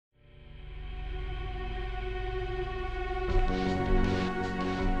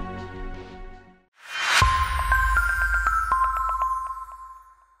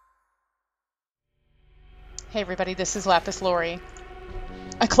Hey everybody, this is Lapis Lauri.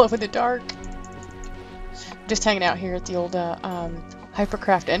 I glow in the dark. Just hanging out here at the old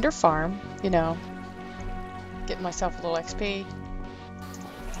Hypercraft Ender Farm, you know. Getting myself a little XP.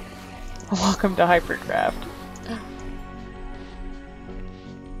 Welcome to Hypercraft.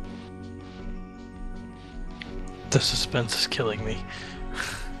 The suspense is killing me.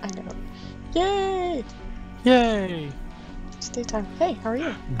 I know. Yay! Yay! It's daytime. Hey, how are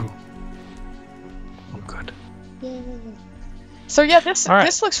you? Boo. I'm good. Yay! So yeah, this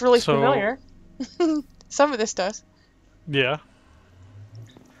looks really familiar. Some of this does. Yeah.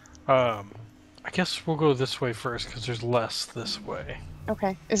 I guess we'll go this way first because there's less this way.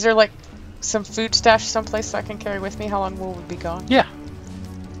 Okay. Is there like some food stash someplace so I can carry with me? How long will we be gone? Yeah.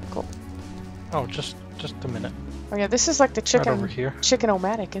 Cool. Oh, just a minute. Oh yeah, this is like the chicken Right over here.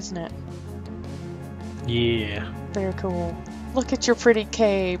 Chicken-o-matic, isn't it? Yeah. Very cool. Look at your pretty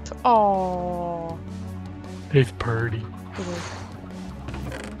cape. Oh. It's pretty. It is.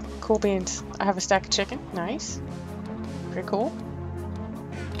 Cool beans. I have a stack of chicken. Nice. Very cool.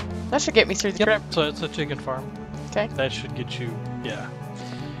 That should get me through the trip. So it's a chicken farm. Okay. That should get you, yeah.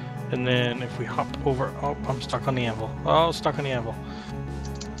 And then if we hop over, oh, I'm stuck on the anvil. Oh, stuck on the anvil.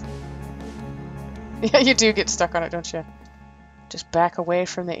 Yeah, you do get stuck on it, don't you? Just back away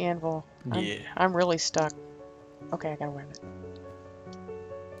from the anvil. Yeah. I'm really stuck. Okay, I gotta win it.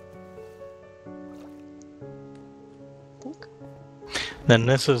 Think. Then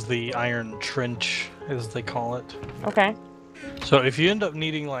this is the iron trench, as they call it. Okay. So if you end up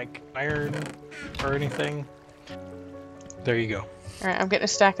needing like iron or anything, there you go. Alright, I'm getting a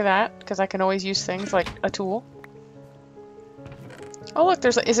stack of that, because I can always use things like a tool. Oh look,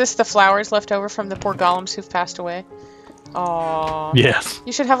 is this the flowers left over from the poor golems who've passed away? Aww. Yes.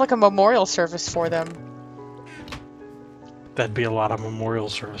 You should have like a memorial service for them. That'd be a lot of memorial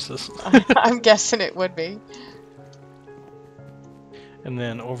services. I'm guessing it would be. And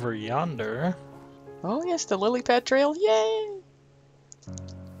then over yonder. Oh yes, the lily pad trail. Yay!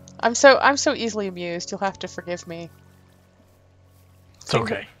 I'm so easily amused. You'll have to forgive me. It's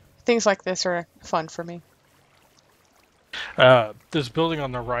okay. Things like this are fun for me. This building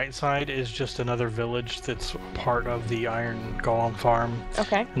on the right side is just another village that's part of the iron golem farm.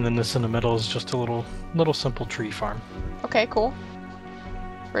 Okay. And then this in the middle is just a little simple tree farm. Okay, cool.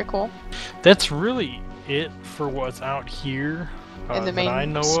 Very cool. That's really it for what's out here In the that I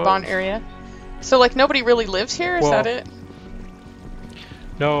main know spawn of. area. So like nobody really lives here? Is that it?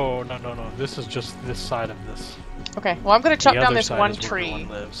 No. This is just this side of this. Okay. Well, I'm gonna chop The down other this side one is where tree everyone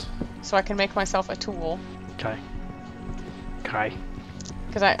lives. so I can make myself a tool. Okay. Okay.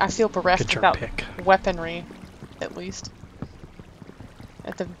 Because I feel bereft Get your without pick. weaponry, at least.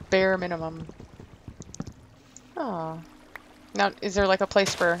 At the bare minimum. Oh. Now, is there like a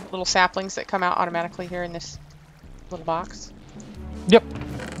place for little saplings that come out automatically here in this little box? Yep.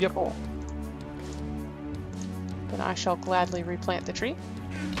 Cool. Then I shall gladly replant the tree.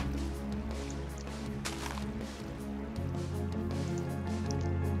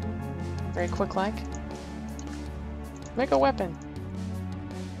 Very quick-like. Make a weapon.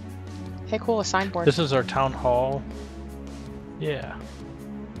 Hey, cool, a signboard. This is our town hall. Yeah.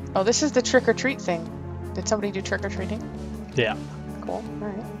 Oh, this is the trick-or-treat thing. Did somebody do trick-or-treating? Yeah. Cool,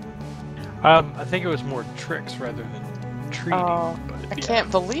 alright. I think it was more tricks rather than treating. Oh, but, I yeah.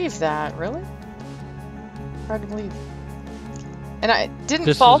 can't believe that. Really? Hard to believe. And I didn't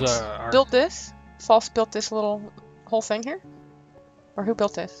This False is, build this? False built this little whole thing here? Or who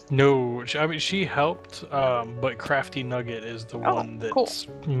built this? No, I mean she helped, but Crafty Nugget is the one that's cool.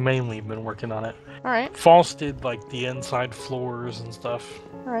 mainly been working on it. Alright, False did like the inside floors and stuff.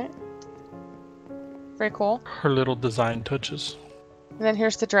 alright. Very cool. Her little design touches. And then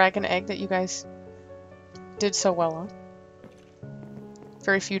here's the dragon egg that you guys did so well on.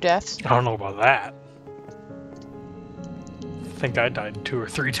 Very few deaths. I don't know about that. I think I died 2 or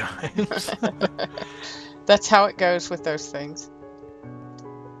 3 times. That's how it goes with those things.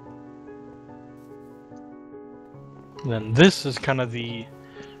 And then this is kind of the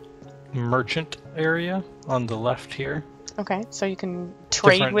merchant area on the left here. Okay, so you can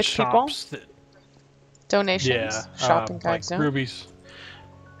trade Different with people. shops that, Donations. yeah, Shopping guide like zone.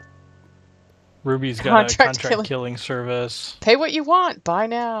 Ruby's got a Contract contract killing service. Pay what you want. Buy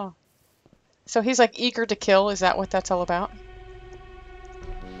now. So he's like eager to kill. Is that what that's all about?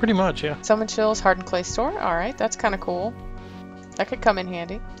 Pretty much, yeah. Summon chills, hardened clay store. All right, that's kind of cool. That could come in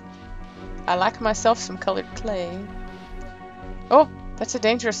handy. I like myself some colored clay. Oh, that's a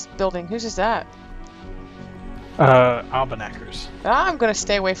dangerous building. Whose is that? Albanakers. Ah, I'm gonna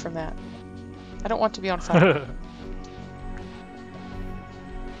stay away from that. I don't want to be on fire.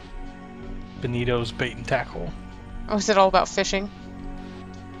 Benito's bait and tackle. Oh, is it all about fishing?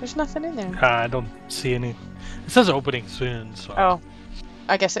 There's nothing in there. I don't see any. It says opening soon, so. Oh,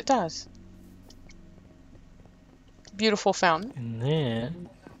 I guess it does. Beautiful fountain. And then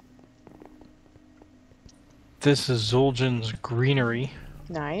this is Zueljin's greenery.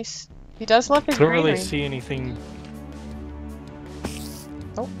 Nice. He does love his I don't greenery. really see anything.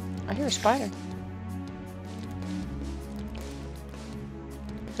 Oh, I hear a spider.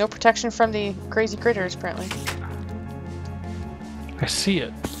 No protection from the crazy critters, apparently. I see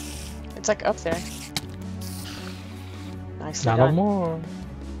it. It's like up there. Nicely Not done. no more.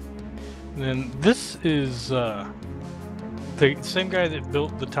 And then this is the same guy that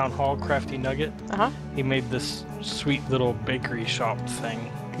built the town hall crafty nugget. He made this sweet little bakery shop thing,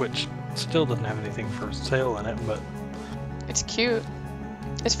 which still doesn't have anything for sale in it, but It's cute.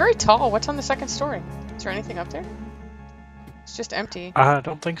 It's very tall. What's on the second story? Is there anything up there? It's just empty. I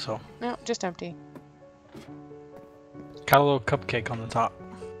don't think so. No, just empty. Got a little cupcake on the top.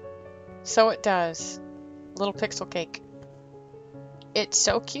 So it does. Little pixel cake. It's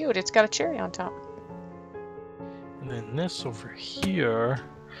so cute. It's got a cherry on top. And then this over here,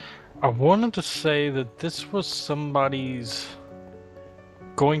 I wanted to say that this was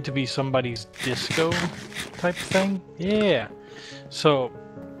going to be somebody's disco type thing. Yeah. So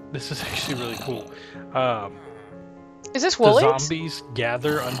this is actually really cool. Is this The Woolies? zombies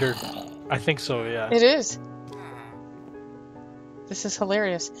gather under. I think so. Yeah. It is. This is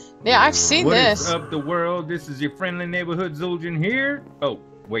hilarious. Yeah, I've seen What this. is up, the world? This is your friendly neighborhood Zueljin here. Oh,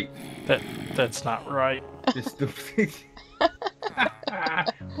 wait. That's not right. This the...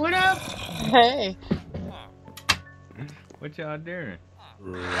 What up? Hey. What y'all doing?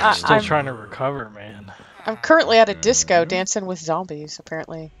 Still trying to recover, man. I'm currently at a disco dancing with zombies,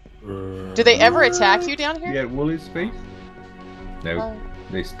 apparently. Do they ever attack you down You here? at Woolie's space? No,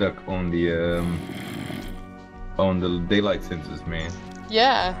 they stuck on the daylight sensors, man.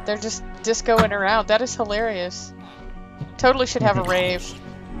 Yeah, they're just discoing around. That is hilarious. Totally should have a rave.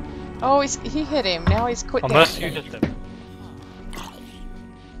 Oh, he hit him. Now he's quit Unless dancing. you hit them.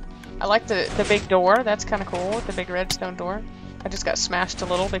 I like the big door. That's kind of cool, the big redstone door. I just got smashed a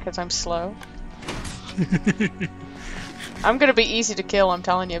little because I'm slow. I'm gonna be easy to kill, I'm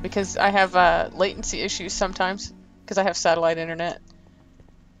telling you, because I have latency issues sometimes because I have satellite internet,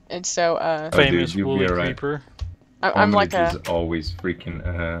 and so Famous you'll woolly be alright. creeper. I'm like Armitage is always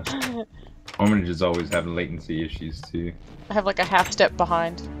freaking. Armitage is always having latency issues too. I have like a half step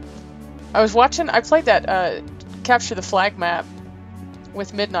behind. I played that capture the flag map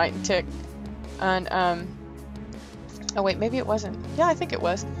with Midnight and Tick, and oh wait, maybe it wasn't. Yeah, I think it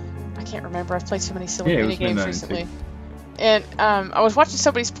was. I can't remember. I've played so many silly mini games recently. And I was watching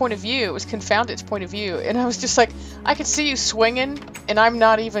somebody's point of view. It was Confounded's point of view, and I was just like, I could see you swinging, and I'm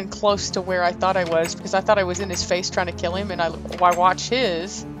not even close to where I thought I was, because I thought I was in his face trying to kill him, and I watch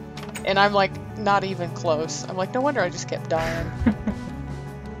his, and I'm like, not even close. I'm like, no wonder I just kept dying.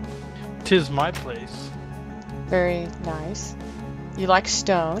 'Tis my place. Very nice. You like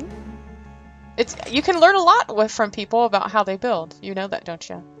stone? You can learn a lot from people about how they build. You know that, don't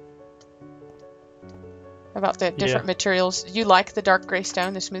you? About the different materials. You like the dark gray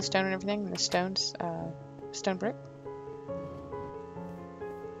stone, the smooth stone and everything, and the stones, stone brick?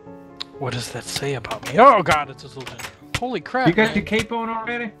 What does that say about me? Oh god, it's a Zueljin. Holy crap. You got man. your cape on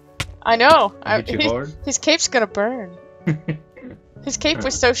already? I know. Hit you hard? His cape's gonna burn. His cape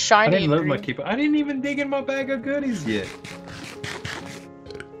was so shiny. I didn't and love my green. cape. I didn't even dig in my bag of goodies yet.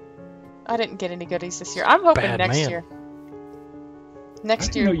 I didn't get any goodies this year. I'm hoping Bad next man. year. I Next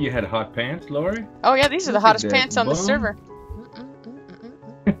didn't know year. you had hot pants, Lauri. Oh yeah, these are the Look at hottest that pants on the bum. server.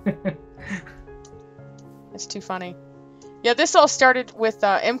 That's too funny. Yeah, this all started with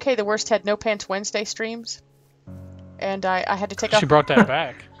MK the Worst had No Pants Wednesday streams, and I had to take off. She brought that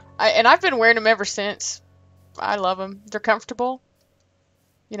back. And I've been wearing them ever since. I love them. They're comfortable.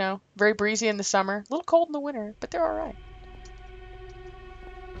 You know, very breezy in the summer. A little cold in the winter, but they're all right.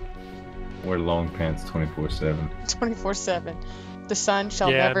 Wear long pants 24/7. 24/7. The sun shall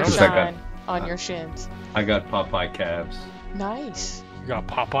Yeah, never notice I got- shine on your shins. I got Popeye calves. Nice. You got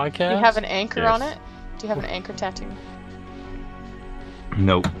Popeye Do calves? you have an anchor on Yes. it? Do you have an anchor tattoo?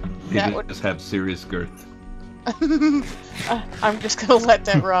 Nope. They That just would- have serious girth. I'm just gonna let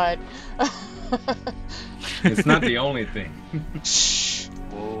that ride. It's not the only thing. Shh.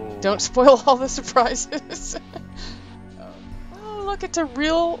 Whoa. Don't spoil all the surprises. Oh, look, it's a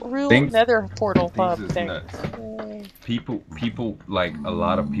real Things- nether portal hub Things is thing. nuts. Yay. People, like, a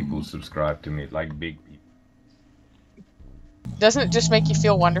lot of people subscribe to me, like big people. Doesn't it just make you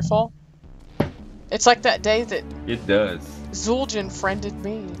feel wonderful? It's like that day that It does. Zueljin friended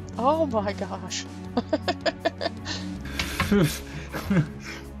me. Oh my gosh.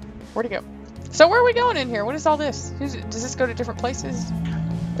 Where'd he go? So where are we going in here? What is all this? Does this go to different places?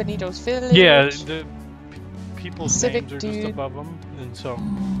 Benito's Village? Yeah, the people's Civic names are dude. just above them, and so...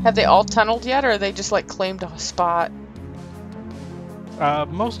 Have they all tunneled yet, or are they just like claimed a spot?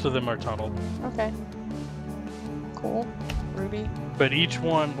 most of them are tunneled. Okay. Cool. Ruby. But each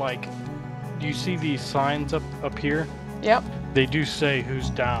one, like, you see these signs up here? Yep. They do say who's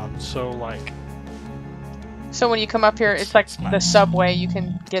down, so like... So when you come up here, it's like the nice. subway, you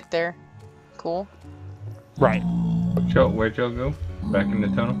can get there. Cool. Right. Where'd y'all go? Back in the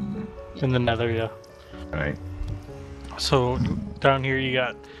tunnel? In the nether, yeah. Alright. So down here you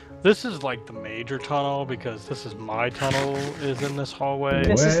got... This is like the major tunnel, because this is my tunnel is in this hallway.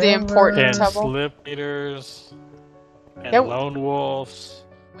 This is the important And tunnel. slip eaters, and Yep. lone wolves.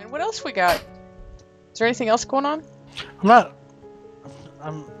 And what else we got? Is there anything else going on?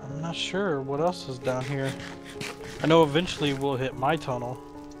 I'm not sure what else is down here. I know eventually we'll hit my tunnel.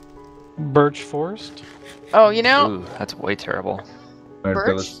 Birch Forest. Oh, you know, Ooh, that's way terrible. Alright, Birch?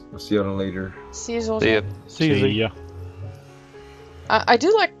 fellas. We'll see y'all later. Cecil. See ya. See ya. I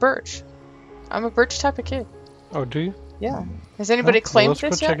do like birch. I'm a birch type of kid. Oh, do you? Yeah. Has anybody Oh, claimed well,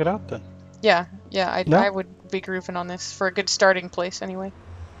 let's this go yet? check it out then. Yeah, No? I would be grooving on this for a good starting place anyway.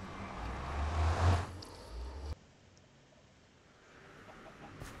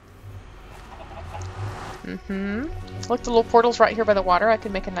 Look, the little portal's right here by the water. I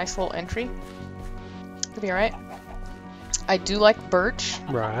could make a nice little entry. Could be alright. I do like birch.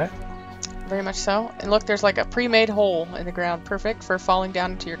 Right. Very much so. And look, there's like a pre-made hole in the ground. Perfect for falling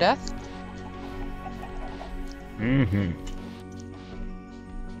down into your death. Mm-hmm.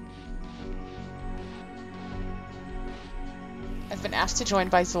 I've been asked to join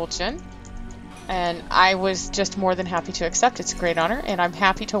by Zueljin, and I was just more than happy to accept. It's a great honor, and I'm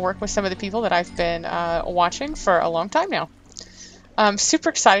happy to work with some of the people that I've been watching for a long time now. I'm super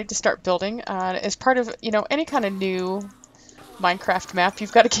excited to start building. As part of, any kind of new Minecraft map,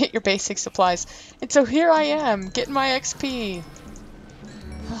 you've got to get your basic supplies. And so here I am, getting my XP.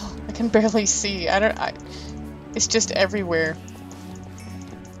 Oh, I can barely see. It's just everywhere.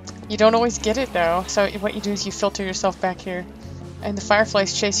 You don't always get it though, so what you do is you filter yourself back here. And the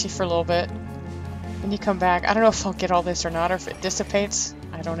fireflies chase you for a little bit. And you come back. I don't know if I'll get all this or not, or if it dissipates.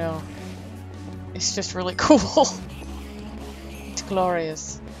 I don't know. It's just really cool. It's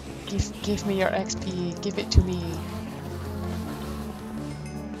glorious. Give me your XP. Give it to me.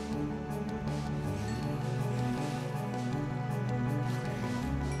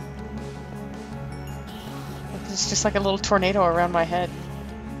 It's just like a little tornado around my head.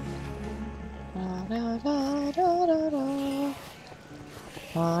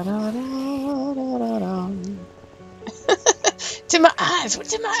 To my eyes!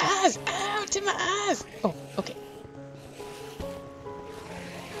 What's in my eyes? Ow, to my eyes! Oh, okay.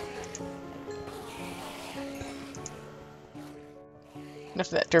 Enough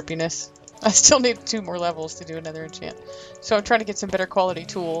of that derpiness. I still need 2 more levels to do another enchant. So I'm trying to get some better quality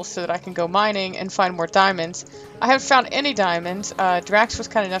tools so that I can go mining and find more diamonds. I haven't found any diamonds. Drax was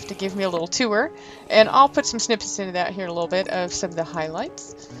kind enough to give me a little tour, and I'll put some snippets into that here in a little bit of some of the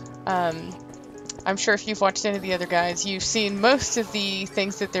highlights. I'm sure if you've watched any of the other guys, you've seen most of the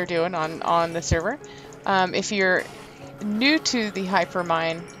things that they're doing on the server. If you're new to the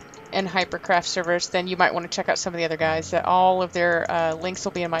Hypermine and Hypercraft servers, then you might want to check out some of the other guys. All of their links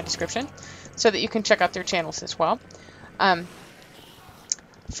will be in my description, so that you can check out their channels as well.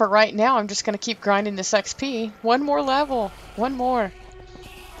 For right now, I'm just going to keep grinding this XP. 1 more level. 1 more.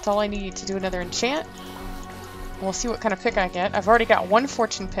 That's all I need to do another enchant. We'll see what kind of pick I get. I've already got 1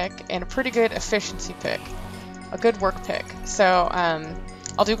 fortune pick and a pretty good efficiency pick. A good work pick. So,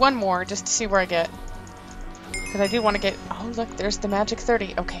 I'll do 1 more just to see where I get. Because I do want to get... Oh, look, there's the magic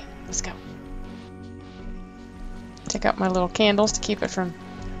 30. Okay, let's go. Take out my little candles to keep it from...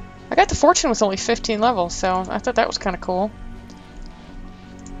 I got the fortune with only 15 levels, so I thought that was kind of cool.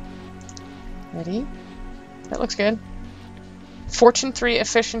 Ready? That looks good. Fortune 3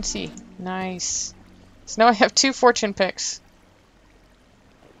 efficiency. Nice. So now I have 2 fortune picks.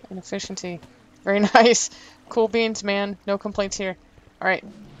 And efficiency. Very nice. Cool beans, man. No complaints here. Alright.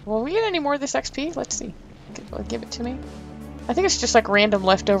 Will we get any more of this XP? Let's see. Give it to me. I think it's just like random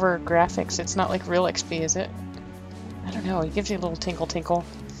leftover graphics. It's not like real XP, is it? I don't know. It gives you a little tinkle tinkle.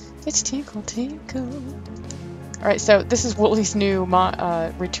 It's tinkle tinkle. Alright, so this is Wooly's new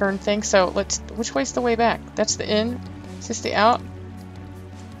return thing. So which way's the way back? That's the in? Is this the out?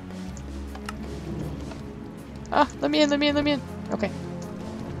 Ah, let me in, let me in, let me in. Okay.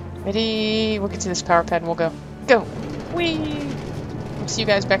 Ready? We'll get to this power pad and we'll go. Go! Whee! We'll see you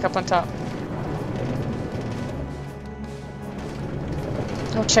guys back up on top.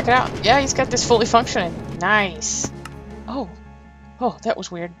 Oh, check it out. Yeah, he's got this fully functioning. Nice. Oh. Oh, that was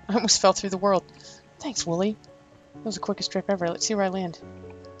weird. I almost fell through the world. Thanks, Wooly. That was the quickest trip ever. Let's see where I land.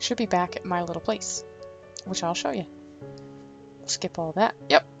 Should be back at my little place, which I'll show you. Skip all that.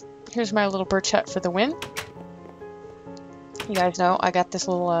 Yep. Here's my little birch hut for the win. You guys know I got this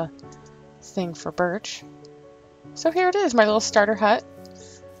little thing for birch. So here it is, my little starter hut.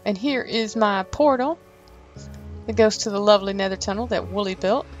 And here is my portal. It goes to the lovely nether tunnel that Wooly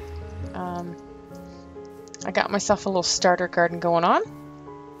built. I got myself a little starter garden going on.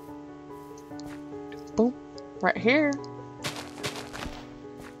 Boom. Right here.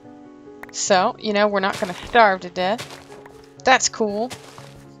 So, you know, we're not going to starve to death. That's cool.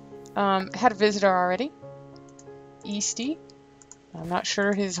 Had a visitor already. Easty. I'm not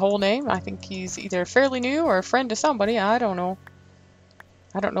sure his whole name. I think he's either fairly new or a friend to somebody. I don't know.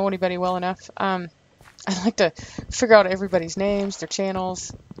 I don't know anybody well enough. I like to figure out everybody's names, their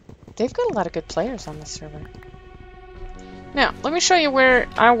channels. They've got a lot of good players on this server. Now, let me show you where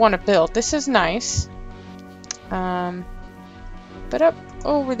I want to build. This is nice. But up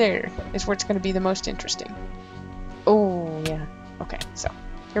over there is where it's going to be the most interesting. Oh, yeah. Okay, so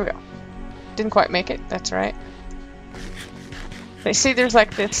here we go. Didn't quite make it. That's right. They see there's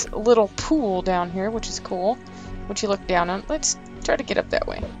like this little pool down here, which is cool. Which you look down on. Let's try to get up that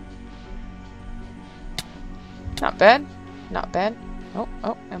way. Not bad. Not bad.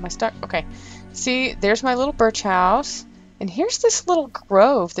 Oh, am I stuck? Okay. See, there's my little birch house. And here's this little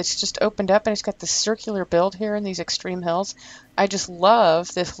grove that's just opened up, and it's got this circular build here in these extreme hills. I just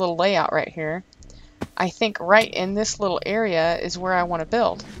love this little layout right here. I think right in this little area is where I want to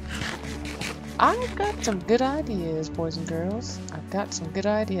build. I've got some good ideas, boys and girls. I've got some good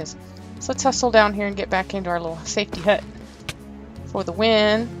ideas. So let's hustle down here and get back into our little safety hut for the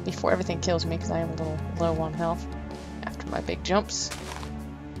win before everything kills me, because I am a little low on health after my big jumps.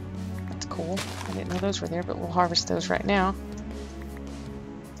 That's cool. I didn't know those were there, but we'll harvest those right now.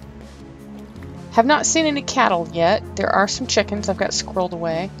 Have not seen any cattle yet. There are some chickens I've got squirreled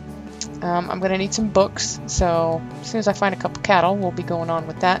away. I'm going to need some books, so as soon as I find a couple cattle, we'll be going on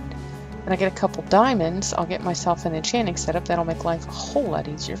with that. And I get a couple diamonds, I'll get myself an enchanting setup. That'll make life a whole lot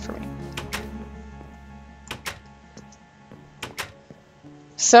easier for me.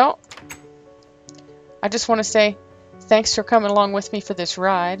 So, I just want to say thanks for coming along with me for this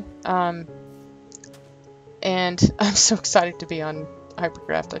ride. And I'm so excited to be on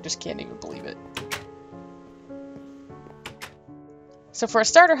Hypercraft, I just can't even believe it. So for a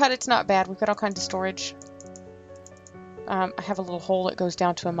starter hut, it's not bad. We've got all kinds of storage. I have a little hole that goes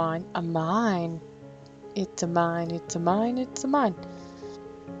down to a mine. A mine. It's a mine. It's a mine. It's a mine.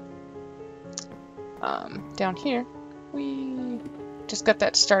 Down here, we just got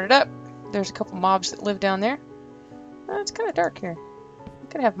that started up. There's a couple mobs that live down there. It's kind of dark here. We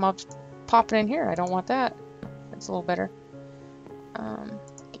could have mobs popping in here. I don't want that. That's a little better.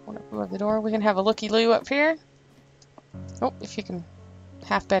 Get one up above the door. We can have a looky-loo up here. Oh, if you can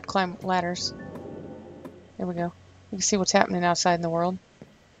half-bed climb ladders. There we go. You can see what's happening outside in the world.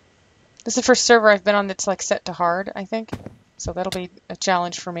 This is the first server I've been on that's like set to hard, I think. So that'll be a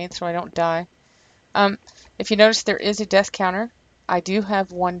challenge for me so I don't die. If you notice, there is a death counter. I do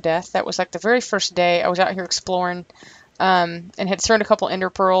have one death. That was like the very first day I was out here exploring and had thrown a couple ender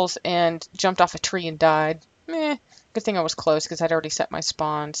pearls and jumped off a tree and died. Good thing I was close because I'd already set my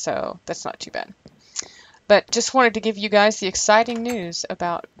spawn, so that's not too bad. But just wanted to give you guys the exciting news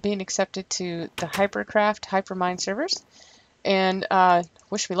about being accepted to the Hypercraft Hypermine servers. And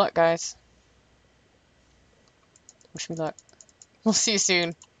wish me luck, guys. Wish me luck. We'll see you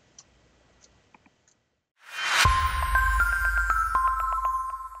soon.